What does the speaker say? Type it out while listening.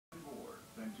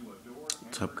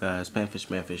What's up, guys? Panfish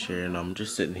Manfish here, and I'm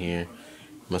just sitting here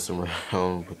messing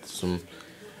around with some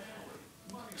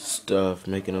stuff,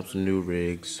 making up some new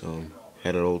rigs.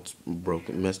 Had an old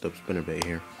messed up spinnerbait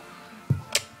here,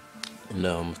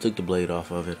 and took the blade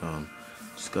off of it.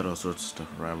 Just got all sorts of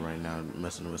stuff around right now,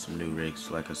 messing with some new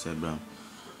rigs. Like I said,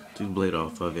 took the blade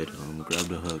off of it.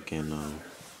 Grabbed a hook and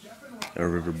a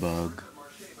river bug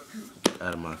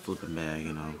out of my flipping bag,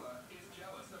 and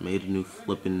made a new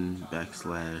flipping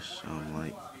backslash,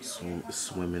 like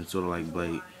swimming, sort of like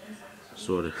blade,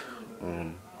 sort of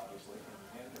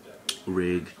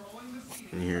rig.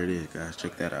 And here it is, guys.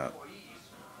 Check that out.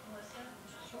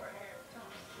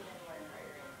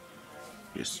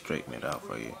 Just straighten it out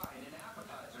for you.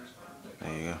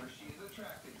 There you go.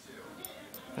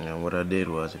 And what I did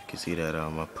was, if you can see that,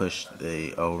 I pushed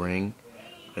the O-ring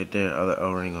right there, other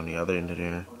O-ring on the other end of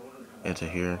there, into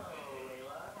here,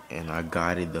 and I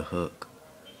guided the hook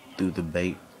through the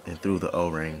bait and through the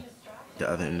O-ring, the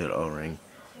other end of the O-ring,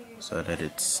 so that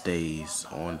it stays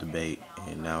on the bait.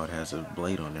 And now it has a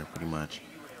blade on there, pretty much.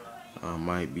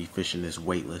 Might be fishing this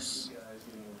weightless.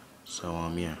 So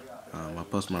yeah, I'll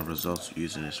post my results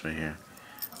using this right here.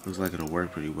 Looks like it'll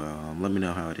work pretty well. Let me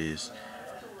know how it is,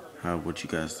 what you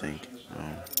guys think.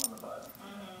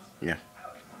 Yeah,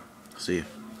 see ya.